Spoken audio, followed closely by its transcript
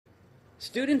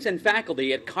Students and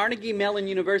faculty at Carnegie Mellon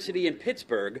University in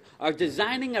Pittsburgh are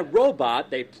designing a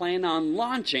robot they plan on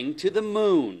launching to the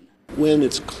moon. When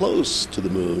it's close to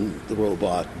the moon, the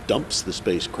robot dumps the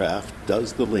spacecraft,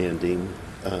 does the landing,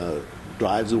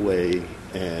 drives away,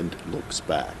 and looks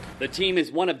back. The team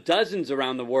is one of dozens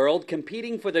around the world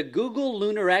competing for the Google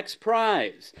Lunar X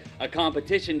Prize, a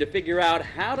competition to figure out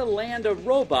how to land a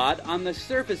robot on the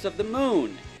surface of the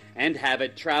moon and have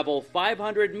it travel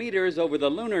 500 meters over the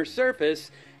lunar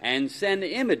surface and send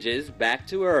images back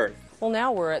to Earth. Well,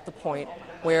 now we're at the point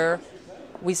where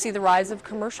we see the rise of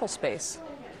commercial space.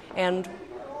 And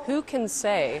who can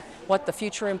say what the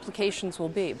future implications will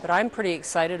be? But I'm pretty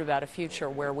excited about a future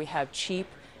where we have cheap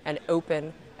and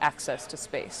open access to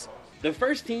space. The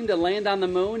first team to land on the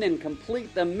moon and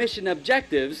complete the mission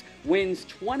objectives wins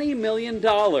 $20 million.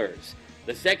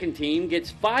 The second team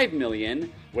gets $5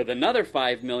 million, with another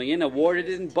 $5 million awarded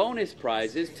in bonus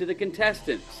prizes to the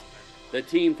contestants. The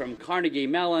team from Carnegie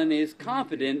Mellon is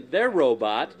confident their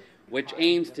robot, which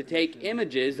aims to take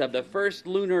images of the first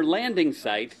lunar landing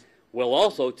site, will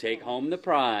also take home the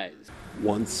prize.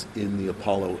 Once in the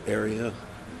Apollo area,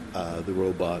 the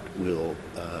robot will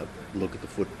look at the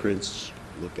footprints,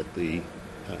 look at the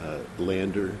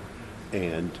lander,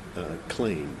 and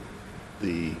claim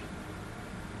the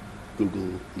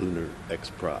Google Lunar X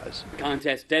Prize. The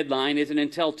contest deadline isn't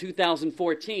until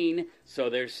 2014, so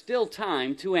there's still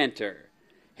time to enter.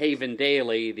 Haven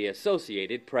Daily, The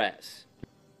Associated Press.